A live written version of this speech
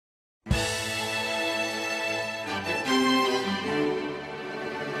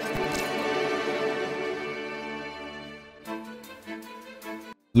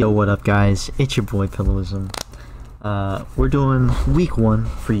Yo, what up guys? It's your boy Pillowism. We're doing week 1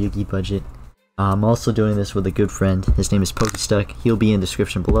 for Yugi budget. I'm also doing this with a good friend. His name is Pokestuck. He'll be in the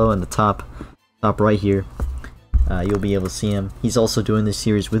description below in the top right here. You'll be able to see him. He's also doing this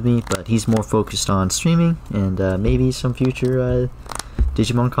series with me, but he's more focused on streaming and maybe some future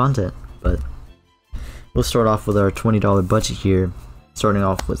Digimon content. But we'll start off with our $20 budget here. Starting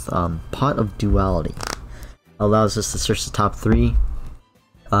off with Pot of Duality. Allows us to search the top 3.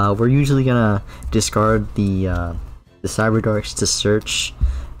 We're usually gonna discard the Cyberdarks to search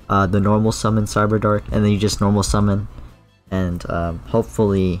the normal summon Cyberdark, and then you just normal summon and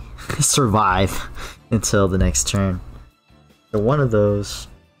hopefully survive until the next turn. So one of those,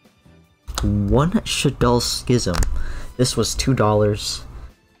 one Shadul Schism. This was $2.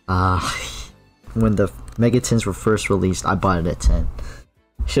 When the Megatins were first released, I bought it at 10.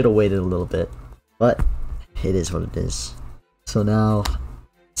 Should have waited a little bit, but it is what it is. So now,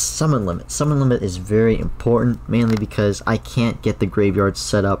 Summon Limit. Summon Limit is very important, mainly because I can't get the graveyard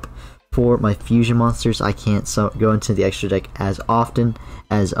set up for my fusion monsters. I can't go into the extra deck as often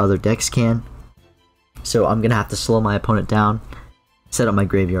as other decks can. So I'm gonna have to slow my opponent down, set up my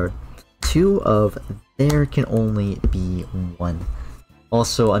graveyard. 2 of there can only be 1.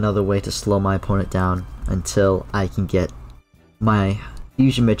 Also another way to slow my opponent down until I can get my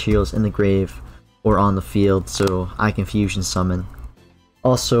fusion materials in the grave or on the field so I can fusion summon.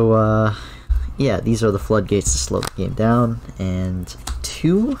 Also, yeah, these are the floodgates to slow the game down, and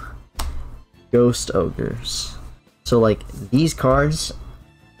 2 Ghost Ogres. So like, these cards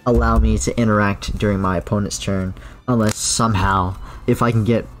allow me to interact during my opponent's turn, unless somehow, if I can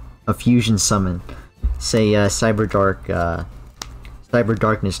get a fusion summon, say Cyber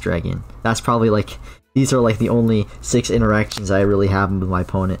Darkness Dragon. That's probably like, these are like the only 6 interactions I really have with my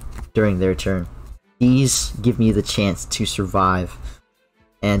opponent during their turn. These give me the chance to survive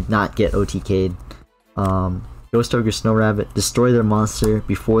and not get OTK'd. Ghost Ogre Snow Rabbit, destroy their monster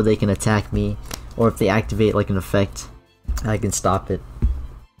before they can attack me, or if they activate like an effect, I can stop it.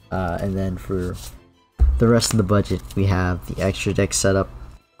 And then for the rest of the budget, we have the extra deck setup.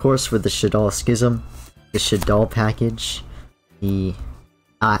 Of course, for the Shadul Schism, the Shadul package, the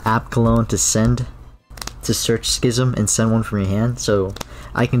app cologne to send to search Schism and send one from your hand, so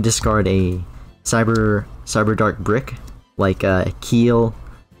I can discard a Cyberdark brick like Keel,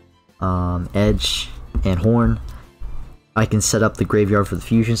 Edge, and Horn. I can set up the graveyard for the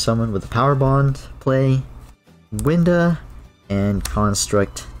fusion summon with the Power Bond play, Winda, and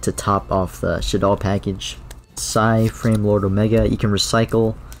Construct to top off the Shadul package. Frame Lord Omega, you can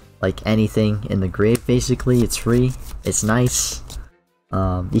recycle like anything in the grave basically. It's free, it's nice.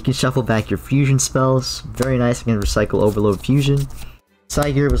 You can shuffle back your fusion spells, very nice. You can recycle Overload Fusion.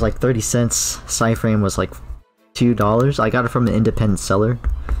 Gear was like 30 cents, Frame was like $2. I got it from an independent seller,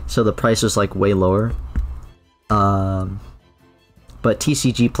 so the price was like way lower. But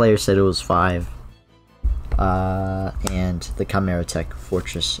TCG player said it was 5. And the Chimera Tech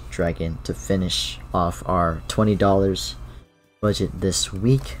Fortress Dragon to finish off our $20 budget this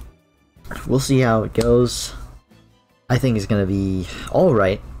week. We'll see how it goes. I think it's gonna be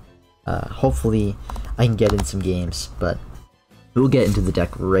alright. Hopefully I can get in some games, but we'll get into the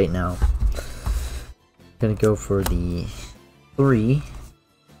deck right now. Gonna go for the 3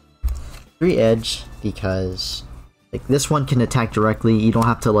 Edge, because like this one can attack directly. You don't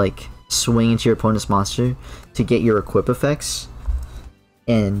have to like swing into your opponent's monster to get your equip effects,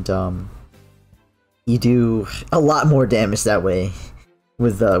 and you do a lot more damage that way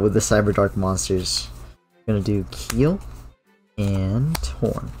with the Cyberdark monsters. Gonna do Keel and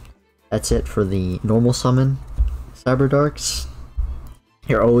Horn. That's it for the normal summon Cyberdarks.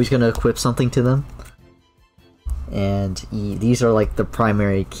 You're always gonna equip something to them, and these are like the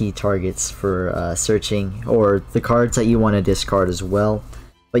primary key targets for searching, or the cards that you want to discard as well.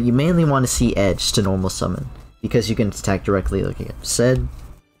 But you mainly want to see Edge to normal summon, because you can attack directly like I said.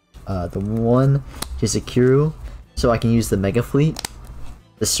 The 1 Hizakiru, so I can use the Mega Fleet.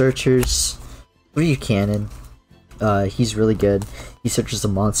 The Searchers, Ryu Cannon, he's really good. He searches the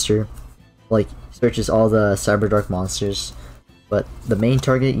monster, like searches all the Cyberdark monsters. But the main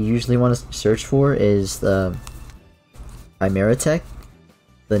target you usually want to search for is the Chimera Tech,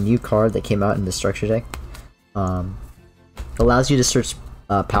 the new card that came out in the structure deck. Allows you to search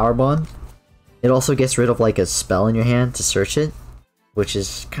Power Bond. It also gets rid of like a spell in your hand to search it, which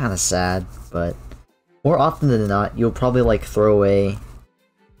is kind of sad, but more often than not, you'll probably like throw away,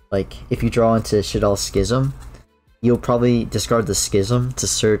 like if you draw into Shadul Schism, you'll probably discard the Schism to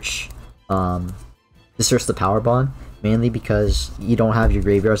search the Power Bond, mainly because you don't have your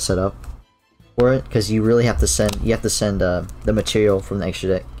graveyard set up. for it, because you really have to send the material from the extra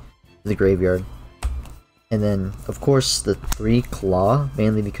deck to the graveyard. And then of course the 3 claw,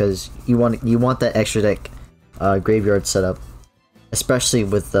 mainly because you want that extra deck graveyard setup, especially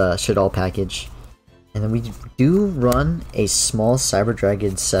with the Shaddoll package. And then we do run a small Cyber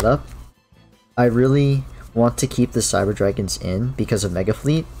Dragon setup. I really want to keep the Cyber Dragons in because of Mega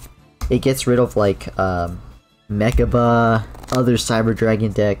Fleet. It gets rid of like Mechaba, other Cyber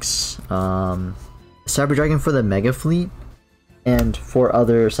Dragon decks, Cyber Dragon for the Mega Fleet, and 4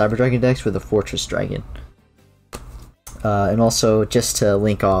 other Cyber Dragon decks with a Fortress Dragon. And also just to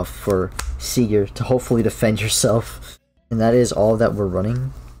link off for Seeger to hopefully defend yourself. And that is all that we're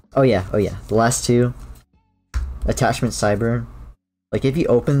running. Oh yeah, the last 2. Attachment Cyber. Like if you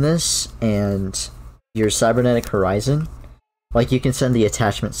open this and your Cybernetic Horizon, like you can send the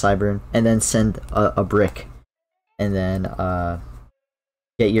Attachment Cyber and then send a brick. And then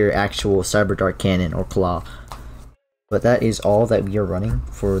get your actual Cyberdark cannon or claw. But that is all that we are running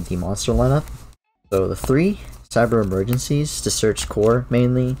for the monster lineup. So the 3 Cyber Emergencies to search core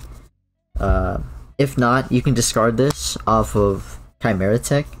mainly. If not, you can discard this off of Chimera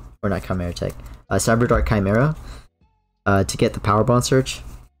Tech, or not Chimera Tech, Cyberdark Chimera, to get the Power Bond search.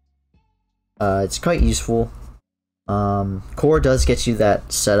 It's quite useful. Core does get you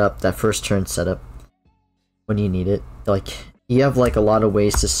that setup, that first turn setup, when you need it. Like, you have like a lot of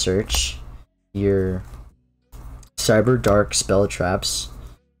ways to search your Cyberdark spell traps.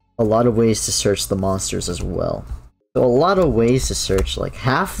 A lot of ways to search the monsters as well. So a lot of ways to search. Like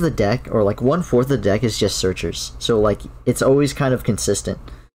half the deck, or like 1/4 of the deck is just searchers. So like it's always kind of consistent.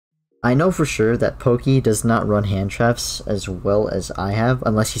 I know for sure that Pokey does not run hand traps as well as I have,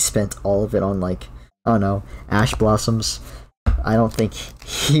 unless he spent all of it on like, I don't know, Ash Blossoms. I don't think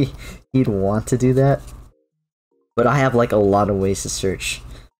he'd want to do that. But I have like a lot of ways to search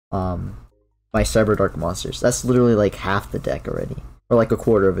my Cyberdark monsters. That's literally like half the deck already. Or like a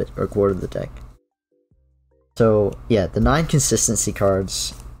quarter of it, or a quarter of the deck. So yeah, the 9 consistency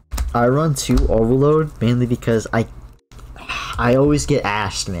cards. I run 2 Overload mainly because I always get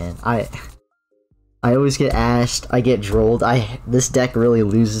ashed, man. I always get ashed. I get drolled. This deck really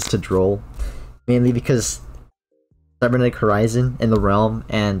loses to droll, mainly because Cybernetic Horizon and the Realm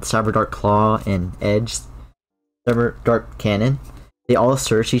and Cyberdark Claw and Edge, Cyberdark Cannon, they all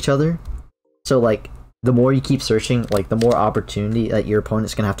search each other. So like the more you keep searching, like the more opportunity that your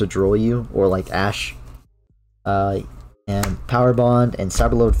opponent's gonna have to droll you or like ash. And Power Bond and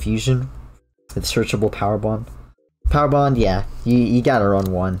Cyberload Fusion with searchable Power Bond. Power Bond, yeah, you gotta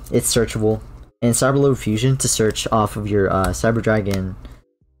run 1. It's searchable. And Cyberload Fusion to search off of your Cyber Dragon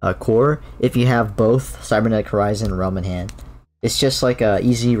core if you have both Cybernetic Horizon and Realm in hand. It's just like a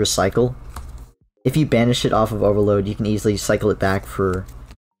easy recycle. If you banish it off of Overload, you can easily cycle it back for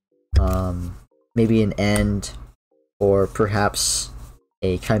maybe an End, or perhaps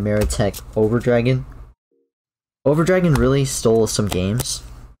a Chimera Tech Overdragon. Overdragon really stole some games,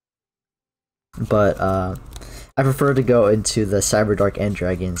 but I prefer to go into the Cyberdark End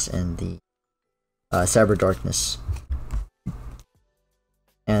Dragons and the Cyber Darkness.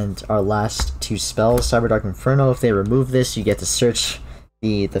 And our last 2 spells, Cyberdark Inferno. If they remove this, you get to search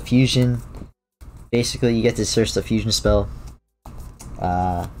the fusion. Basically, you get to search the fusion spell.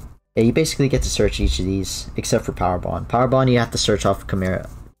 Yeah, you basically get to search each of these, except for Power Bond. Power Bond, you have to search off Chimera,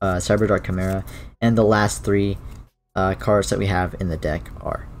 Cyberdark Chimera, and the last 3 cards that we have in the deck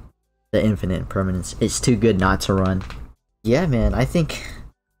are the Infinite Permanence. It's too good not to run. Yeah, man, I think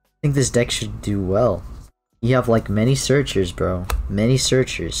this deck should do well. You have like many searchers, bro. Many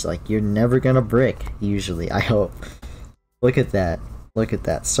searchers. Like you're never gonna brick usually. I hope. Look at that. Look at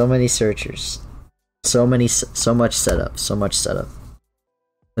that. So many searchers. So much setup. So much setup.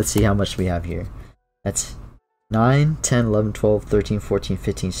 Let's see how much we have here. That's 9, 10, 11, 12, 13, 14,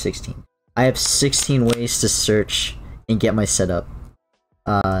 15, 16. I have 16 ways to search and get my setup.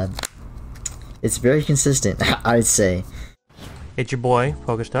 It's very consistent, I'd say. It's your boy,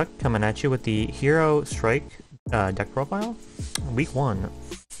 Pokestuck, coming at you with the Hero Strike deck profile. Week 1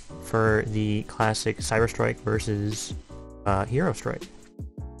 for the classic Cyber Strike versus Hero Strike.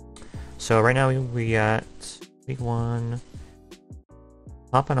 So right now we got week 1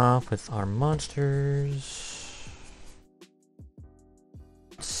 popping off with our monsters,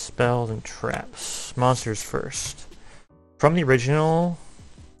 spells, and traps. Monsters first. From the original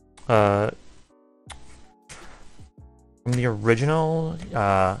Hero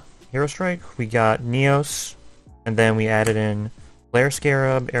Strike, we got Neos, and then we added in Flare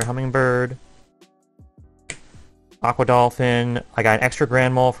Scarab, Air Hummingbird, Aqua Dolphin. I got an extra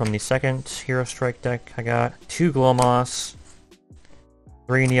Grand Mole from the second Hero Strike deck. I got 2 Glomoss,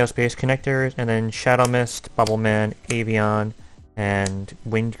 3 Neospace connectors, and then Shadow Mist, Bubble Man, Avion, and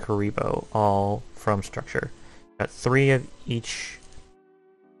Wind Karibo, all from structure. Got 3 of each.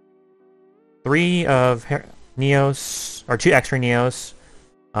 3 of Neos, or 2 extra Neos.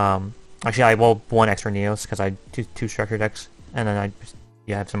 Actually, I will 1 extra Neos because I do 2 structure decks, and then I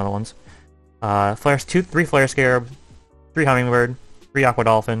have some other ones. 3 Flare Scarab, 3 Hummingbird, 3 Aqua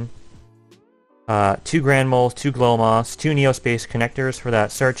Dolphin, 2 Grand Moles, 2 Glow Moss, 2 Neospace connectors for that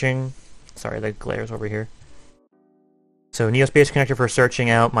searching. Sorry, the glare's over here. So Neospace connector for searching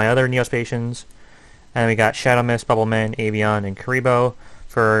out my other Neospatians, and we got Shadow Mist, Bubble Man, Avion, and Karibo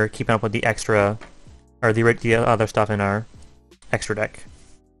for keeping up with the extra, or the other stuff in our extra deck.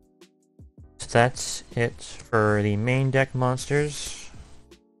 So that's it for the main deck monsters.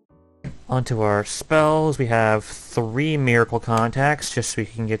 Onto our spells, we have 3 Miracle Contacts, just so we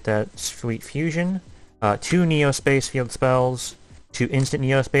can get that sweet fusion. 2 Neospace field spells, 2 instant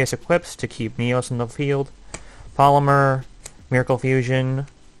Neospace equips to keep Neos in the field. Polymer, Miracle Fusion.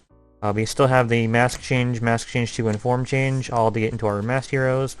 We still have the Mask Change 2, and Form Change, all to get into our Masked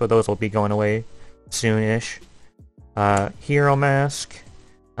Heroes, but those will be going away soon-ish. Hero Mask.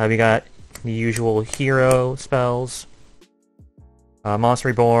 We got the usual hero spells. Monster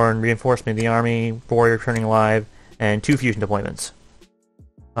Reborn, Reinforcement of the Army, Warrior Turning Alive, and 2 fusion deployments.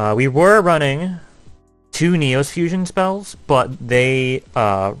 We were running 2 Neos fusion spells, but they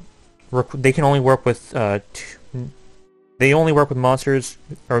can only work with they only work with monsters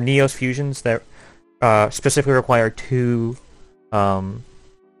or Neos fusions that specifically require 2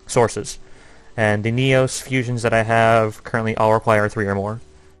 sources. And the Neos fusions that I have currently all require 3 or more.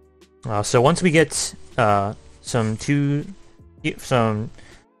 So once we get some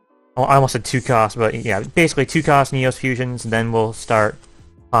I almost said 2 cost, but yeah, basically 2 cost Neos fusions, then we'll start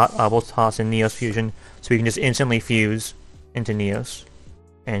we'll toss in Neos fusion so we can just instantly fuse into Neos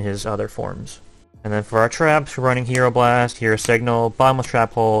and his other forms. And then for our traps, we're running Hero Blast, Hero Signal, Bottomless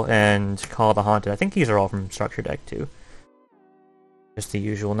Trap Hole, and Call of the Haunted. I think these are all from Structure Deck too. Just the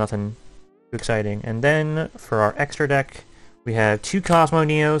usual, nothing too exciting. And then for our extra deck, we have 2 Cosmo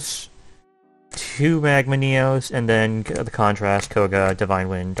Neos, 2 Magma Neos, and then the contrast, Koga, Divine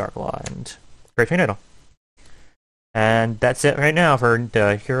Wind, Dark Law, and Great Tornado. And that's it right now for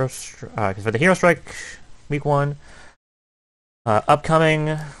the Hero Strike Week 1.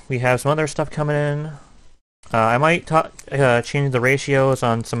 Upcoming, we have some other stuff coming in. I might change the ratios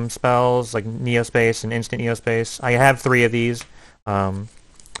on some spells like Neospace and Instant Neospace. I have 3 of these. I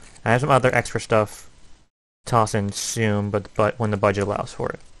have some other extra stuff to toss in soon, but when the budget allows for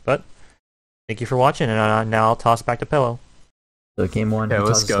it. But thank you for watching, and now I'll toss it back to Pillow. So game 1, yeah, he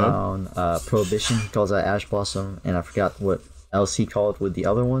tosses down Prohibition, he calls that Ash Blossom, and I forgot what else he called with the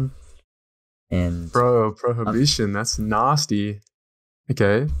other one. And Prohibition, that's nasty.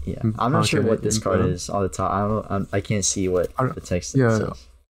 Okay. Yeah, I'm not sure what this card is on the top. I can't see what the text says.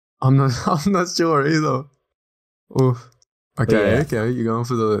 I'm not sure either. Oh. Okay, okay, you're going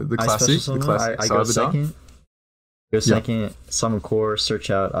for the classic, I go second. Second, summon core, search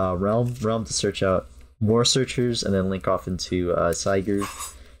out realm to search out more searchers, and then link off into Cyger.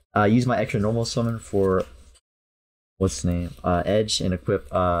 Use my extra normal summon for Edge, and equip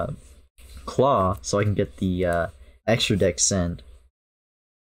Claw so I can get the extra deck send.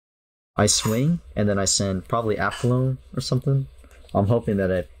 I swing, and then I send probably Apolone or something. I'm hoping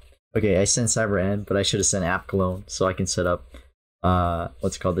that I send Cyber End, but I should have sent Apolone so I can set up the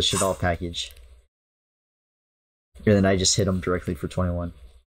Shadal package. And then I just hit him directly for 21.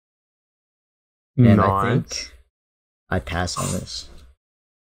 And nice. I think I pass on this.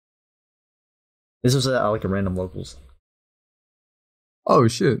 This was like a random locals. Oh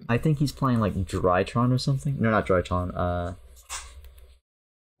shit. I think he's playing like Drytron or something. No, not Drytron.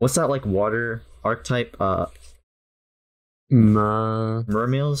 What's that like water archetype?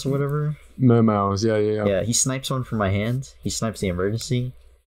 Mermails or whatever? Mermails, yeah. Yeah, he snipes one from my hand. He snipes the emergency.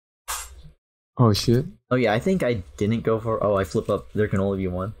 Oh shit. Oh yeah, I think I didn't go for. Oh, I flip up. There can only be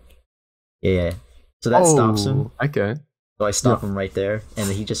one. Yeah. So that stops him. Okay. So I stop him right there, and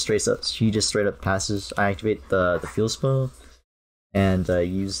then he just straight up passes. I activate the field spell, and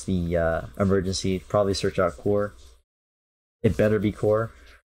use the emergency. Probably search out core. It better be core.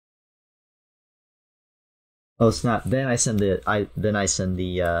 Oh snap! Then I send the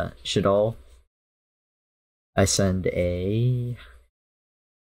Shadal. I send a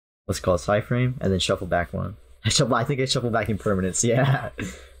what's it called Cyframe, and then shuffle back one. I think I shuffle back Impermanence. Yeah,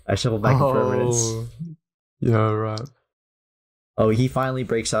 I shuffle back Impermanence. Yeah, right. Oh, he finally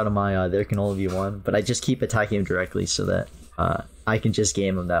breaks out of my there can only be one, but I just keep attacking him directly so that I can just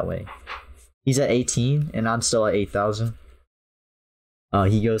game him that way. He's at 18, and I'm still at 8,000.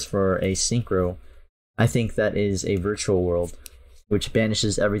 He goes for a synchro. I think that is a virtual world, which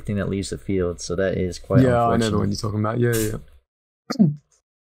banishes everything that leaves the field. So that is quite unfortunate. I know the one you're talking about. Yeah.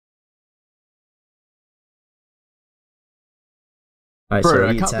 Alright, Bro, so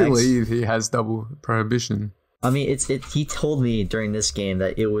I he can't attacks. believe he has double prohibition. I mean, he told me during this game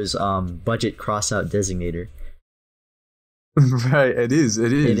that it was budget crossout designator. Right, it is.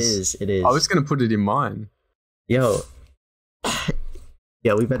 It is. I was gonna put it in mine. Yo.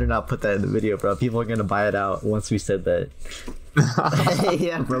 Yeah, we better not put that in the video, bro. People are gonna buy it out once we said that.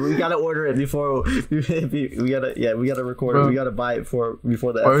 Yeah, bro, we gotta order it before we gotta record it. We gotta buy it before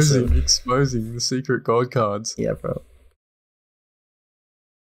the episode. Exposing the secret gold cards. Yeah, bro.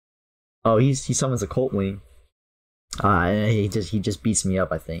 Oh, he summons a Colt Wing. And he just beats me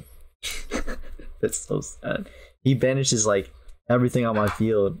up, I think. That's so sad. He banishes like everything on my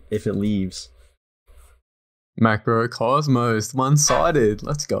field if it leaves. Macrocosmos, one-sided.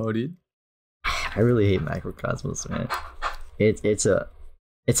 Let's go, dude. I really hate Macrocosmos, man. It's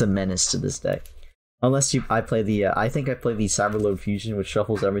a menace to this deck. Unless I play the Cyberload Fusion, which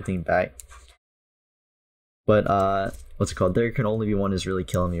shuffles everything back. But what's it called? There Can Only Be One is really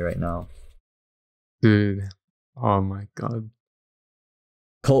killing me right now. Dude. Oh my god.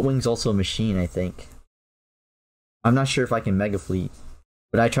 Colt Wing's also a machine, I think. I'm not sure if I can Mega Fleet,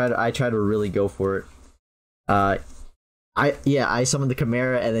 but I try to really go for it. I summon the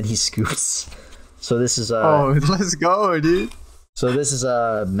Chimera and then he scoops. So this is let's go, dude. So this is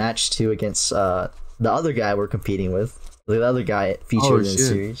match 2 against the other guy we're competing with. The other guy featured in the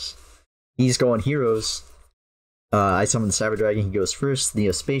series. He's going heroes. I summon the Cyber Dragon, he goes first,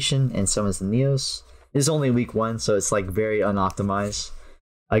 Neospatian, and summons the Neos. This is only week 1, so it's like very unoptimized.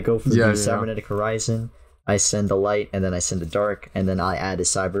 I go for the Cybernetic Horizon, I send a light, and then I send a dark, and then I add a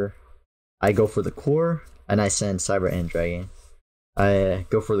cyber. I go for the core, and I send Cyber and Dragon. I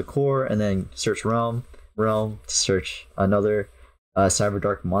go for the core, and then search Realm to search another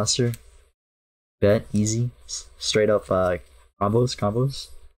Cyberdark monster. Bet, easy. Straight up combos.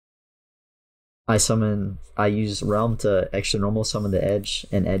 I use Realm to extra normal summon the Edge,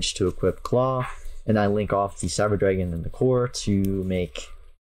 and Edge to equip Claw, and I link off the Cyber Dragon and the core to make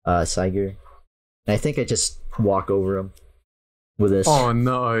Siger. And I think I just walk over him with this. Oh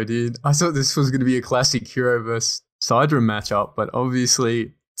no, dude. I thought this was going to be a classic Hero vs. Sidra matchup, but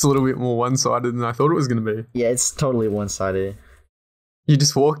obviously it's a little bit more one-sided than I thought it was going to be. Yeah, it's totally one-sided. You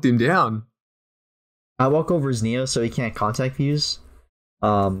just walked him down. I walk over his Neo so he can't contact fuse.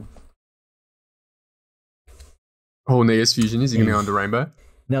 Neo's fusion, is he going to go into Rainbow?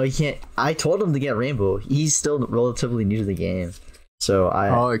 No, he can't. I told him to get Rainbow. He's still relatively new to the game. So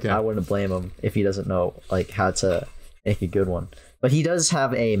I wouldn't blame him if he doesn't know like how to make a good one. But he does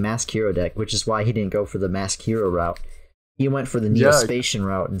have a Mask Hero deck, which is why he didn't go for the Mask Hero route. He went for the Neospatian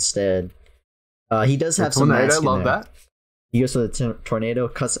route instead. He does have some Mask in there. That. He goes for the Tornado,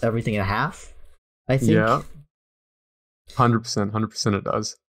 cuts everything in half, I think. Yeah. 100% it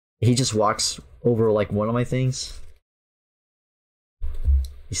does. He just walks over like one of my things.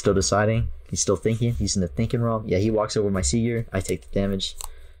 He's still deciding. He's still thinking. He's in the thinking realm. Yeah, he walks over my Seeger. I take the damage.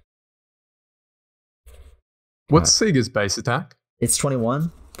 What's Seeger's base attack? It's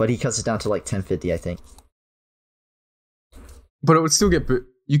 21, but he cuts it down to like 1050, I think. But it would still get...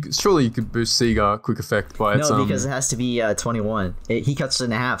 Surely you could boost Seeger quick effect by its... No, because it has to be 21. He cuts it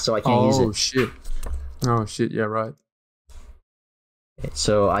in half, so I can't use it. Oh shit, yeah, right.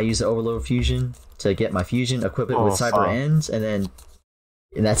 So I use the Overload Fusion to get my fusion, equip it with Cyber Ends, and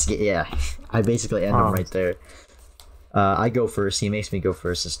that's I basically end him right there. I go first. He makes me go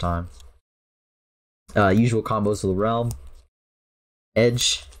first this time. Usual combos of the Realm,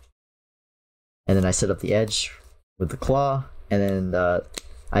 Edge, and then I set up the Edge with the Claw, and then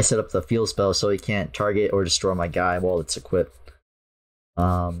I set up the Field Spell so he can't target or destroy my guy while it's equipped.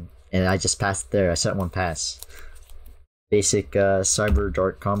 And I just passed it there. I set one pass. Basic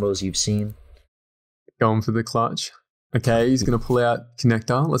Cyberdark combos you've seen. Going for the clutch. Okay, he's going to pull out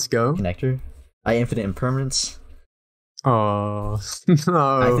Connector. Let's go. Connector. I Infinite Impermanence. Oh,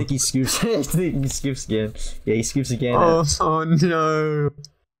 no. I think he scoops. I think he scoops again. Yeah, he scoops again. Oh no.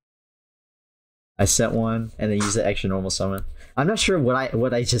 I set one, and then use the extra normal summon. I'm not sure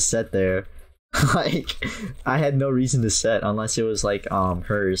what I just set there. Like, I had no reason to set unless it was like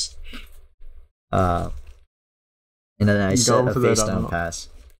hers. And then I set a face down pass.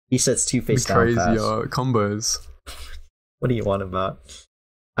 He sets 2 face down pass. Crazy combos. What do you want about?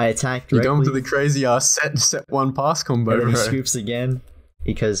 I attack directly. You're going for the crazy set one pass combo. And then he scoops again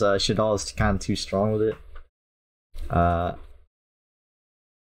because Shadal is kind of too strong with it. Oh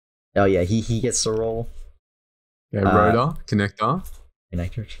yeah, he gets the roll. Yeah, Rhoda, Connector.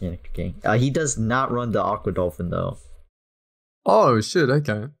 Connector King. He does not run the Aqua Dolphin though. Oh shit,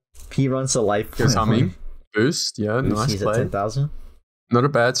 okay. He runs a life Goes humming. Boost, yeah, Boost, nice he's play. at 10,000. Not a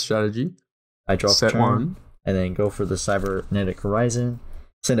bad strategy. I draw Set turn, one. and then go for the Cybernetic Horizon,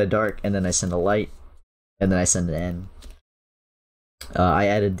 send a dark, and then I send a light, and then I send an end. I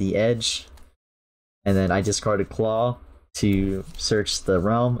added the edge, and then I discarded Claw to search the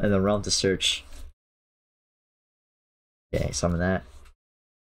realm, and the realm to search. Okay, summon that.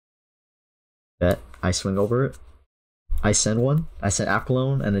 Bet. I swing over it. I send one. I send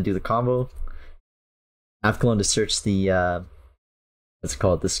Apolone, and then do the combo. Apolone to search the what's it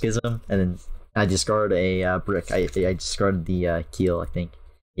called, the Schism, and then I discard a brick. I discarded the Keel, I think.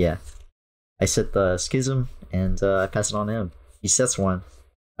 Yeah. I set the Schism, and I pass it on to him. He sets one.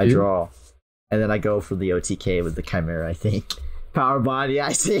 I draw. And then I go for the OTK with the Chimera, I think. Power Bond, yeah,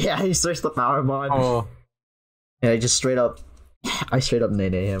 I see. Yeah, he searched the Power Bond. Oh. And I straight up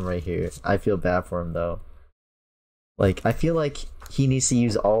nene him right here. I feel bad for him, though. Like, I feel like he needs to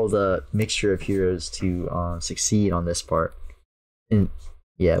use all the mixture of heroes to succeed on this part. And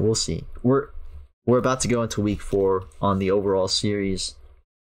yeah, we'll see. We're about to go into week 4 on the overall series.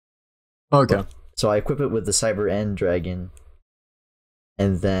 Okay. So I equip it with the Cyber End Dragon.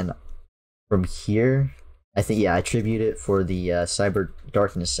 And then from here, I think, yeah, I tribute it for the Cyber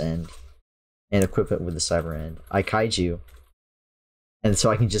Darkness End. And equip it with the Cyber End. I Kaiju. And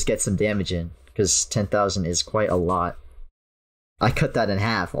so I can just get some damage in. Because 10,000 is quite a lot. I cut that in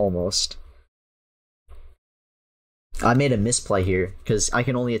half, almost. I made a misplay here, because I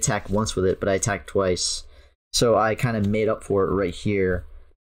can only attack once with it, but I attacked twice. So I kind of made up for it right here,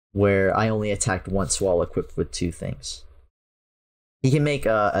 where I only attacked once while equipped with 2 things. He can make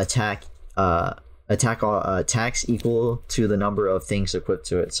attacks equal to the number of things equipped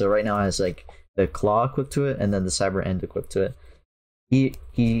to it. So right now it has like the Claw equipped to it, and then the Cyber End equipped to it. He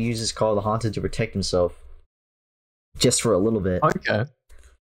uses Call of the Haunted to protect himself, just for a little bit. Okay.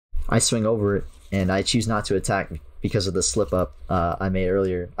 I swing over it, and I choose not to attack because of the slip up I made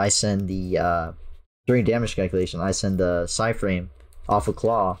earlier. I send the during damage calculation, I send the Psyframe off of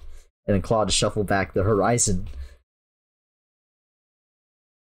Claw, and then Claw to shuffle back the Horizon.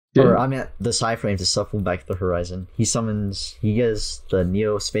 Yeah. Or I meant the Psyframe to shuffle back the Horizon. He gets the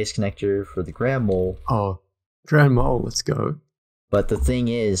Neo Space Connector for the Grand Mole. Oh, Grand Mole, let's go. But the thing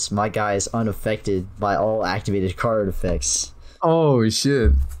is, my guy is unaffected by all activated card effects. Oh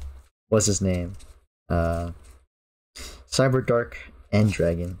shit. What's his name? Cyberdark End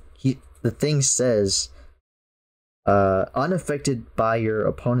Dragon. The thing says unaffected by your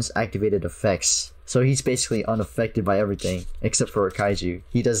opponent's activated effects. So he's basically unaffected by everything except for a Kaiju.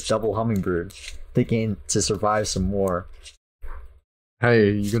 He does double Hummingbird, thinking to survive some more.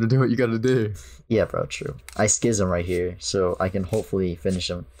 Hey, you gotta do what you gotta do. Yeah, bro, true. I Schism right here, so I can hopefully finish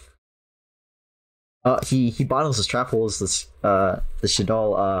him. He bottles his trap holes, the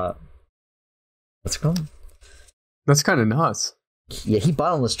Shadal, what's it called? That's kind of nuts. Yeah, he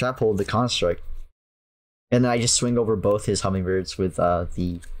bottomless trap hold the Construct. And then I just swing over both his Hummingbirds with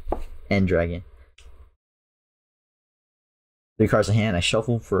the End Dragon. 3 cards in hand, I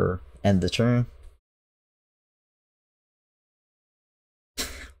shuffle for end the turn.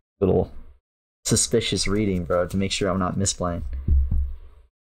 Little suspicious reading, bro, to make sure I'm not misplaying.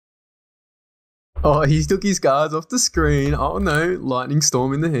 Oh, he took his cards off the screen. Oh no, Lightning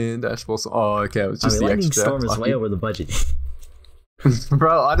Storm in the hand. Dash Force. Oh, okay, it was just the Lightning extra. Storm is way over the budget.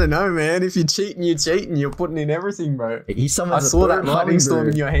 Bro, I don't know, man. If you're cheating, you're cheating. You're putting in everything, bro. He summons I saw that third Lightning Storm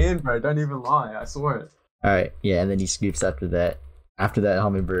in Hummingbird. your hand, bro. Don't even lie. I saw it. Alright, yeah, and then he scoops after that. After that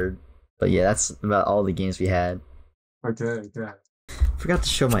Hummingbird. But yeah, that's about all the games we had. Okay. Forgot to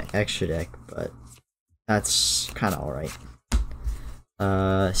show my extra deck, but that's kind of alright.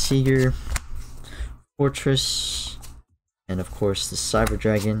 Seeger, Fortress, and of course the Cyber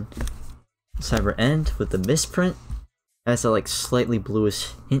Dragon, Cyber End with the misprint. Has a like slightly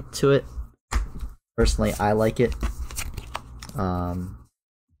bluish hint to it. Personally, I like it.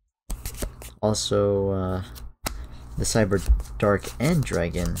 Also, the Cyber Dark End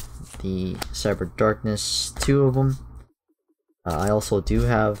Dragon, the Cyber Darkness, 2 of them. I also do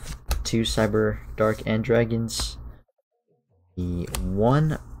have 2 Cyber Dark End Dragons. The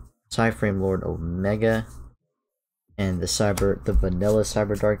 1 Psyframe Lord Omega, and the vanilla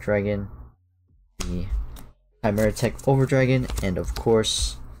Cyber Dark Dragon, the Chimera Tech Over Dragon, and of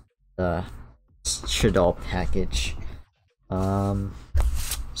course the Shadal package.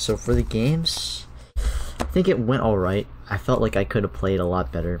 So for the games, I think it went alright. I felt like I could have played a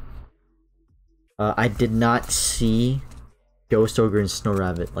lot better. I did not see Ghost Ogre and Snow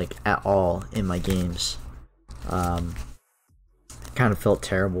Rabbit like at all in my games. kind of felt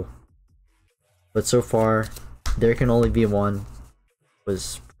terrible. But so far, There Can Only Be One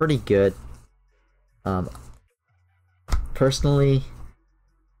was pretty good. Personally,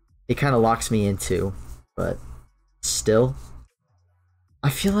 it kind of locks me into, but still, I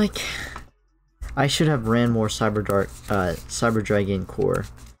feel like I should have ran more Cyberdark, Cyber Dragon core,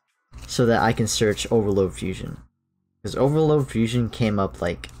 so that I can search Overload Fusion, because Overload Fusion came up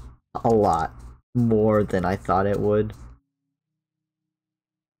like a lot more than I thought it would.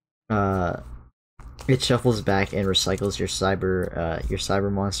 It shuffles back and recycles your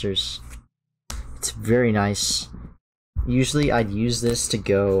cyber monsters. It's very nice. Usually I'd use this to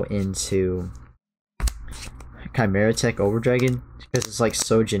go into Chimera Tech Overdragon because it's like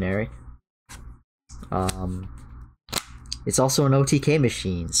so generic. It's also an OTK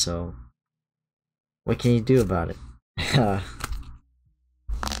machine, so what can you do about it?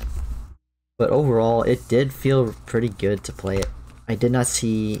 But overall, it did feel pretty good to play it. I did not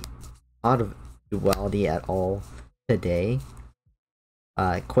see a lot of duality at all today.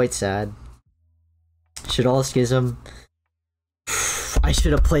 Quite sad. Shadala Schism. I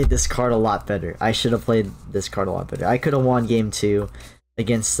should have played this card a lot better. I could have won game 2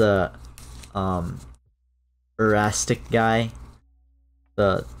 against the Erastic guy,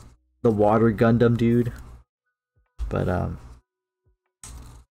 the water Gundam dude. But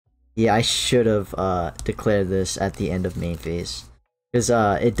yeah, I should have declared this at the end of main phase, because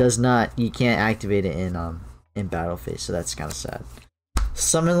it does not. You can't activate it in battle phase, so that's kind of sad.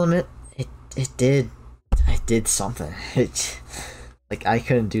 Summon limit. It did something. Like, I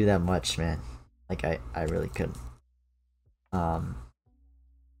couldn't do that much, man. Like, I really couldn't.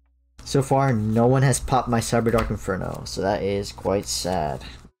 So far, no one has popped my Cyberdark Inferno, so that is quite sad.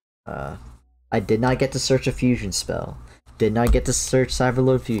 I did not get to search a fusion spell. Did not get to search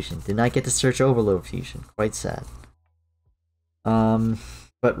Cyberload Fusion. Did not get to search Overload Fusion. Quite sad.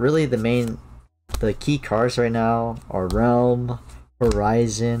 But really, the key cards right now are Realm,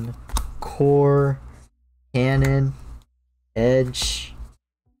 Horizon, Core, Cannon, Edge,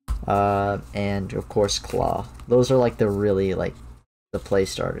 and of course Claw. Those are like the play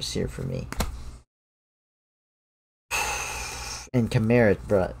starters here for me. And Chimera,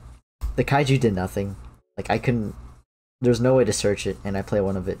 bruh. The Kaiju did nothing. Like, I couldn't. There's no way to search it, and I play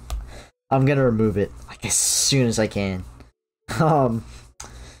one of it. I'm gonna remove it like as soon as I can.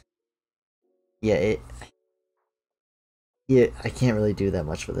 Yeah, I can't really do that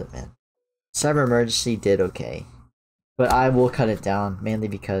much with it, man. Cyber Emergency did okay, but I will cut it down mainly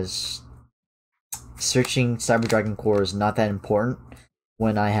because searching Cyber Dragon Core is not that important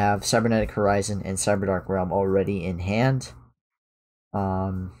when I have Cybernetic Horizon and Cyberdark Realm already in hand.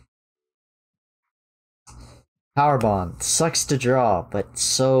 Power Bomb sucks to draw, but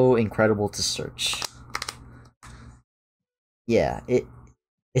so incredible to search. Yeah,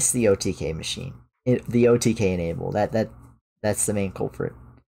 it's the OTK machine. The OTK enable. That's the main culprit.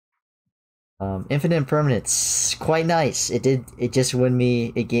 Infinite Impermanence, quite nice. It just won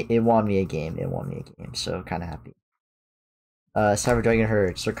me. It won me a game. So kind of happy. Cyber Dragon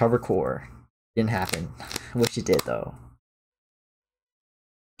Herds, recover core. Didn't happen. Wish it did though.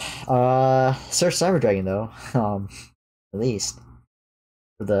 Search Cyber Dragon though. At least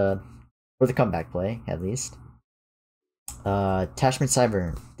for the comeback play, at least. Attachment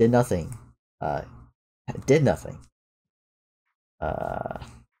Cyber did nothing. Did nothing.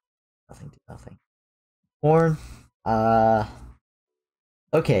 Nothing. Horn.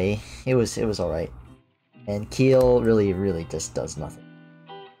 Okay, it was alright. And Keel really just does nothing.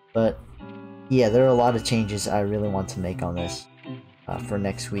 But yeah, there are a lot of changes I really want to make on this for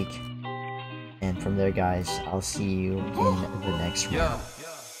next week. And from there, guys, I'll see you in the next round.